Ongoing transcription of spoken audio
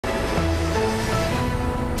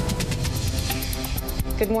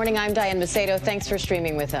Good morning, I'm Diane Macedo. Thanks for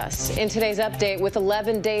streaming with us. In today's update, with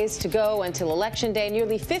 11 days to go until Election Day,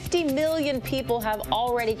 nearly 50 million people have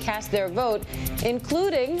already cast their vote,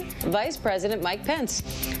 including Vice President Mike Pence.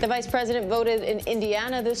 The Vice President voted in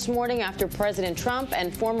Indiana this morning after President Trump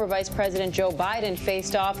and former Vice President Joe Biden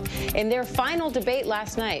faced off in their final debate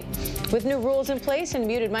last night. With new rules in place and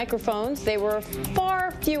muted microphones, there were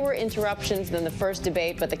far fewer interruptions than the first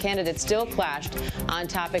debate, but the candidates still clashed on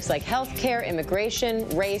topics like health care, immigration,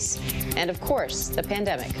 race, and of course, the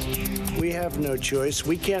pandemic. We have no choice.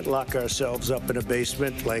 We can't lock ourselves up in a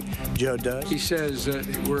basement like Joe does. He says that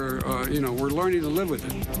we're learning to live with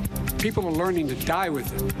it. People are learning to die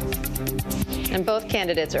with it. And both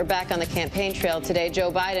candidates are back on the campaign trail today. Joe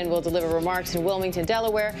Biden will deliver remarks in Wilmington,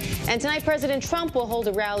 Delaware, and tonight President Trump will hold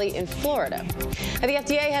a rally in Florida. And the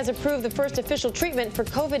FDA has approved the first official treatment for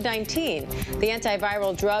COVID-19. The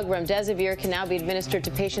antiviral drug remdesivir can now be administered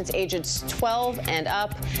to patients ages 12 and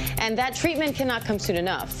up, and that treatment cannot come soon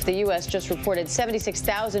enough. The U.S. just reported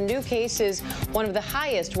 76,000 new cases, one of the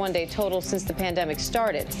highest one-day totals since the pandemic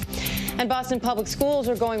started. And Boston public schools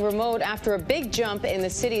are going remote after a big jump in the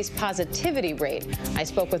city's positivity rate. I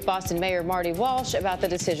spoke with Boston Mayor Marty Walsh about the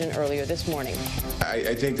decision earlier this morning.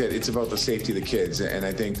 I think that it's about the safety of the kids, and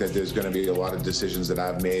I think that there's going to be a lot of decisions that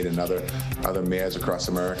I've made and other mayors across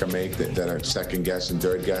America make that are second guess and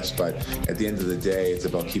third guess, but at the end of the day, it's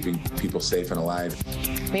about keeping people safe and alive.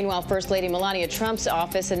 Meanwhile, First Lady Melania Trump's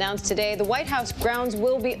office announced today the White House grounds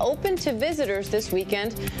will be open to visitors this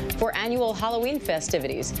weekend for annual Halloween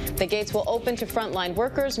festivities. The gates will open to frontline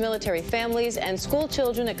workers, military families, and school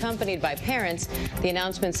children accompanied by parents. The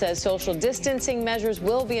announcement says social distancing measures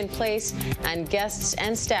will be in place and guests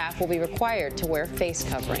and staff will be required to wear face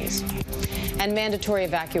coverings. And mandatory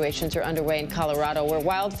evacuations are underway in Colorado, where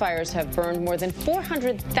wildfires have burned more than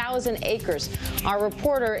 400,000 acres. Our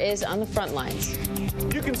reporter is on the front lines.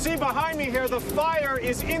 You can see behind me here, the fire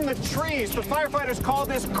is in the trees. The firefighters call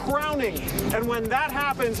this crowning. And when that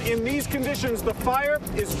happens in these conditions, the fire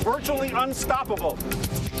is virtually unstoppable.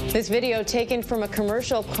 This video taken from a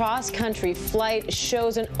commercial cross-country flight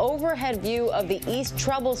shows an overhead view of the East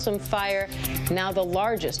Troublesome Fire, now the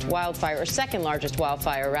largest wildfire, or second largest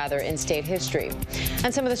wildfire, rather, in state history.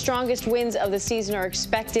 And some of the strongest winds of the season are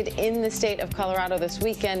expected in the state of Colorado this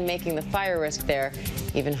weekend, making the fire risk there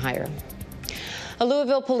even higher. A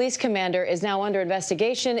Louisville police commander is now under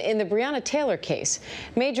investigation in the Breonna Taylor case.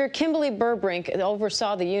 Major Kimberly Burbrink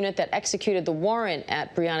oversaw the unit that executed the warrant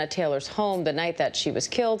at Breonna Taylor's home the night that she was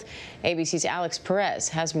killed. ABC's Alex Perez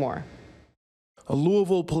has more. A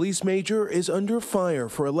Louisville police major is under fire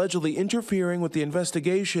for allegedly interfering with the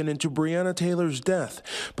investigation into Breonna Taylor's death.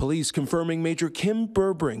 Police confirming Major Kim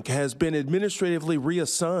Burbrink has been administratively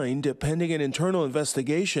reassigned pending an internal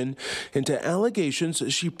investigation into allegations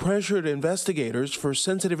she pressured investigators for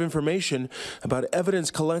sensitive information about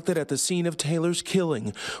evidence collected at the scene of Taylor's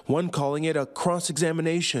killing, one calling it a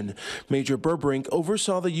cross-examination. Major Burbrink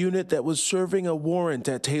oversaw the unit that was serving a warrant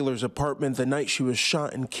at Taylor's apartment the night she was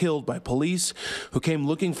shot and killed by police, who came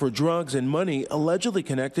looking for drugs and money allegedly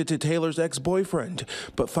connected to Taylor's ex-boyfriend,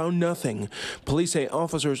 but found nothing. Police say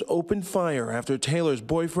officers opened fire after Taylor's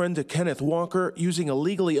boyfriend, Kenneth Walker, using a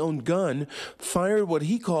legally owned gun, fired what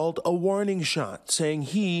he called a warning shot, saying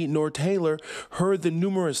he nor Taylor heard the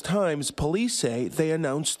numerous times police say they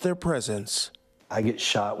announced their presence. I get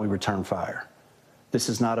shot, we return fire. This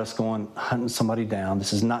is not us going hunting somebody down.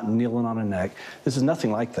 This is not kneeling on a neck. This is nothing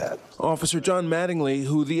like that. Officer John Mattingly,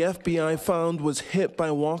 who the FBI found was hit by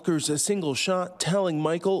Walker's single shot, telling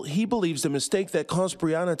Michael he believes the mistake that cost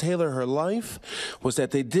Breonna Taylor her life was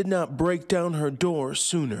that they did not break down her door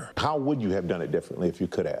sooner. How would you have done it differently if you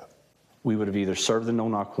could have? We would have either served the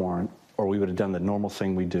no-knock warrant or we would have done the normal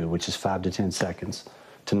thing we do, which is 5 to 10 seconds,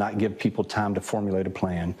 to not give people time to formulate a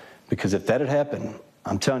plan. Because if that had happened,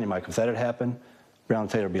 I'm telling you, Mike, if that had happened, Breonna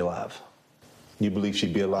Taylor would be alive. You believe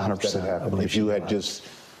she'd be alive? 100%. If you had just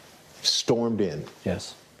stormed in?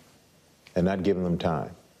 Yes. And not given them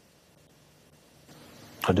time?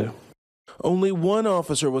 I do. Only one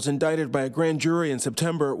officer was indicted by a grand jury in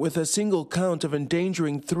September with a single count of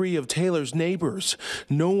endangering 3 of Taylor's neighbors.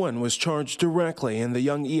 No one was charged directly in the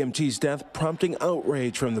young EMT's death, prompting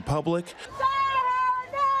outrage from the public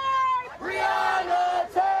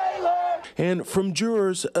and from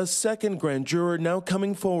jurors. A second grand juror now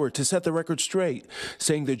coming forward to set the record straight,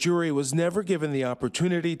 saying the jury was never given the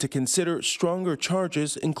opportunity to consider stronger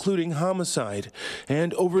charges, including homicide.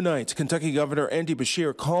 And overnight, Kentucky Governor Andy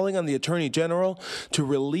Beshear calling on the Attorney General to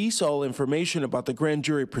release all information about the grand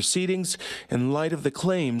jury proceedings in light of the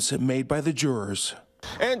claims made by the jurors.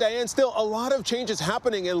 And Diane, still a lot of changes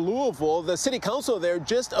happening in Louisville. The city council there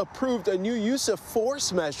just approved a new use of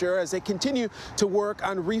force measure as they continue to work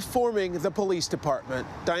on reforming the police department.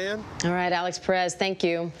 Diane? All right, Alex Perez, thank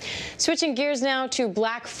you. Switching gears now to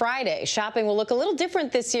Black Friday. Shopping will look a little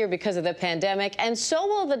different this year because of the pandemic, and so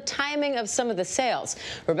will the timing of some of the sales.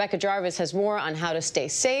 Rebecca Jarvis has more on how to stay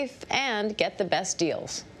safe and get the best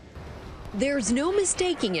deals. There's no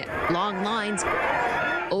mistaking it. Long lines,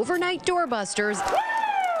 overnight doorbusters,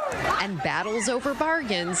 and battles over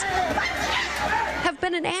bargains have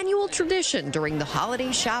been an annual tradition during the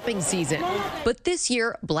holiday shopping season. But this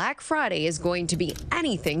year, Black Friday is going to be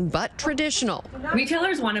anything but traditional.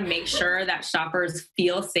 Retailers want to make sure that shoppers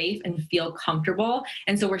feel safe and feel comfortable,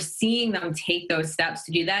 and so we're seeing them take those steps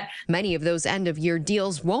to do that. Many of those end-of-year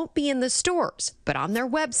deals won't be in the stores, but on their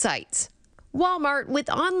websites. Walmart with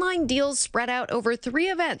online deals spread out over 3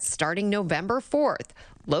 events starting November 4th.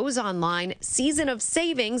 Lowe's online Season of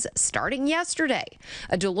Savings starting yesterday.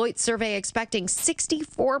 A Deloitte survey expecting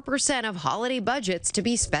 64% of holiday budgets to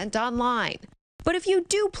be spent online. But if you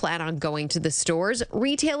do plan on going to the stores,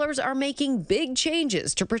 retailers are making big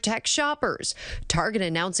changes to protect shoppers. Target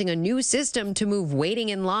announcing a new system to move waiting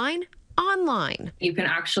in line online. You can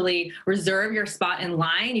actually reserve your spot in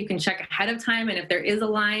line. You can check ahead of time, and if there is a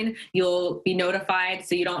line, you'll be notified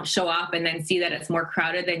so you don't show up and then see that it's more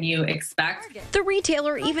crowded than you expect. The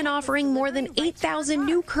retailer even offering more than 8,000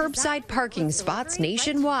 new curbside parking spots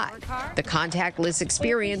nationwide. The contactless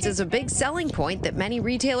experience is a big selling point that many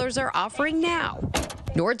retailers are offering now.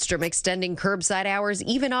 Nordstrom extending curbside hours,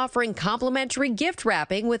 even offering complimentary gift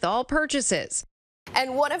wrapping with all purchases.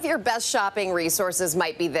 And one of your best shopping resources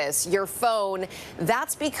might be this, your phone.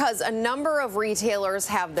 That's because a number of retailers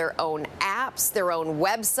have their own apps, their own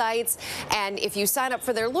websites, and if you sign up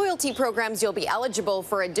for their loyalty programs, you'll be eligible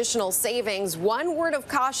for additional savings. One word of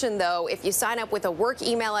caution, though, if you sign up with a work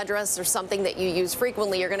email address or something that you use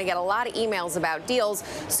frequently, you're going to get a lot of emails about deals,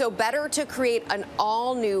 so better to create an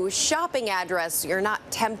all-new shopping address so you're not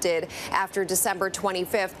tempted after December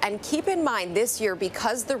 25th. And keep in mind this year,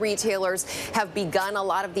 because the retailers have begun a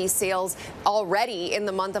lot of these sales already in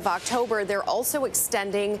the month of October, they're also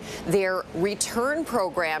extending their return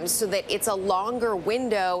programs so that it's a longer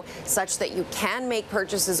window such that you can make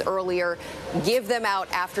purchases earlier, give them out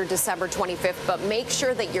after December 25th, but make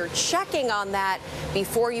sure that you're checking on that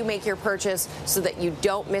before you make your purchase so that you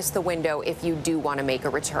don't miss the window if you do want to make a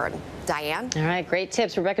return. Diane? All right, great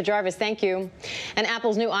tips. Rebecca Jarvis, thank you. And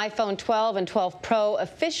Apple's new iPhone 12 and 12 Pro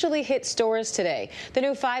officially hit stores today. The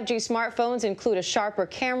new 5G smartphones include a sharper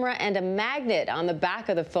camera and a magnet on the back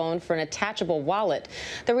of the phone for an attachable wallet.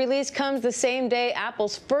 The release comes the same day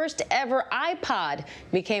Apple's first ever iPod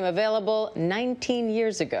became available 19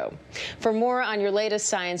 years ago. For more on your latest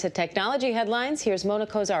science and technology headlines, here's Mona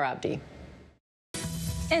Kozar-Abdi.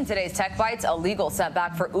 In today's Tech Bites, a legal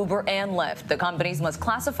setback for Uber and Lyft. The companies must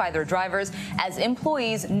classify their drivers as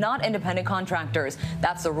employees, not independent contractors.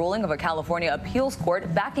 That's the ruling of a California appeals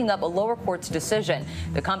court backing up a lower court's decision.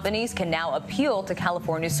 The companies can now appeal to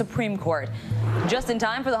California's Supreme Court. Just in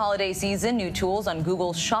time for the holiday season, new tools on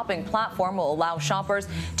Google's shopping platform will allow shoppers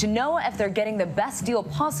to know if they're getting the best deal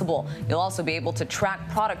possible. You'll also be able to track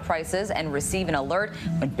product prices and receive an alert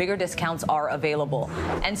when bigger discounts are available.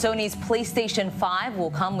 And Sony's PlayStation 5 will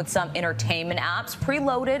come with some entertainment apps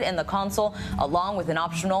preloaded in the console, along with an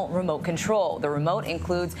optional remote control. The remote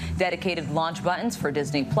includes dedicated launch buttons for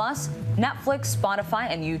Disney+, Netflix,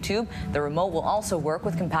 Spotify, and YouTube. The remote will also work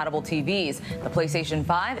with compatible TVs. The PlayStation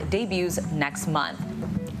 5 debuts next month.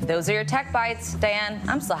 Those are your Tech Bites. Diane,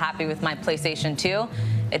 I'm still happy with my PlayStation 2.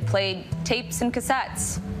 It played tapes and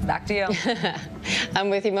cassettes. Back to you. I'm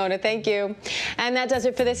with you, Mona. Thank you. And that does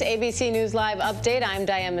it for this ABC News Live update. I'm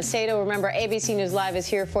Diane Macedo. Remember, ABC News Live is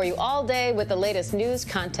here for you all day with the latest news,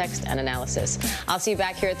 context, and analysis. I'll see you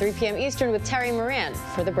back here at 3 p.m. Eastern with Terry Moran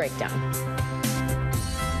for The Breakdown.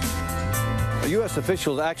 U.S.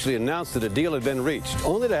 officials actually announced that a deal had been reached,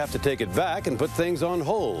 only to have to take it back and put things on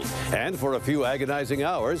hold. And for a few agonizing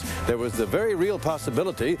hours, there was the very real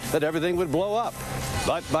possibility that everything would blow up.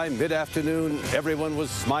 But by mid-afternoon, everyone was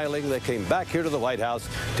smiling. They came back here to the White House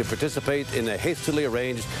to participate in a hastily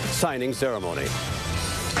arranged signing ceremony.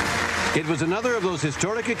 It was another of those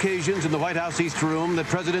historic occasions in the White House East Room that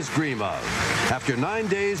presidents dream of. After 9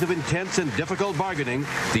 days of intense and difficult bargaining,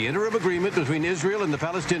 the interim agreement between Israel and the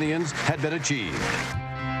Palestinians had been achieved.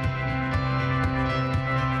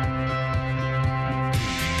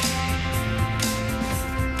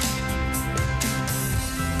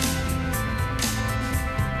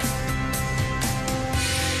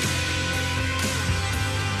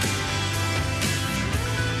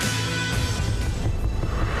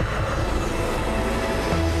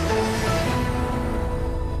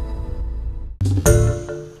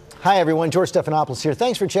 Hi, everyone. George Stephanopoulos here.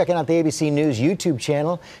 Thanks for checking out the ABC News YouTube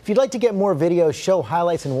channel. If you'd like to get more videos, show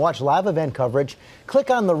highlights, and watch live event coverage,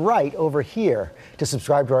 click on the right over here to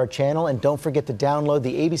subscribe to our channel. And don't forget to download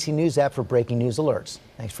the ABC News app for breaking news alerts.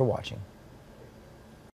 Thanks for watching.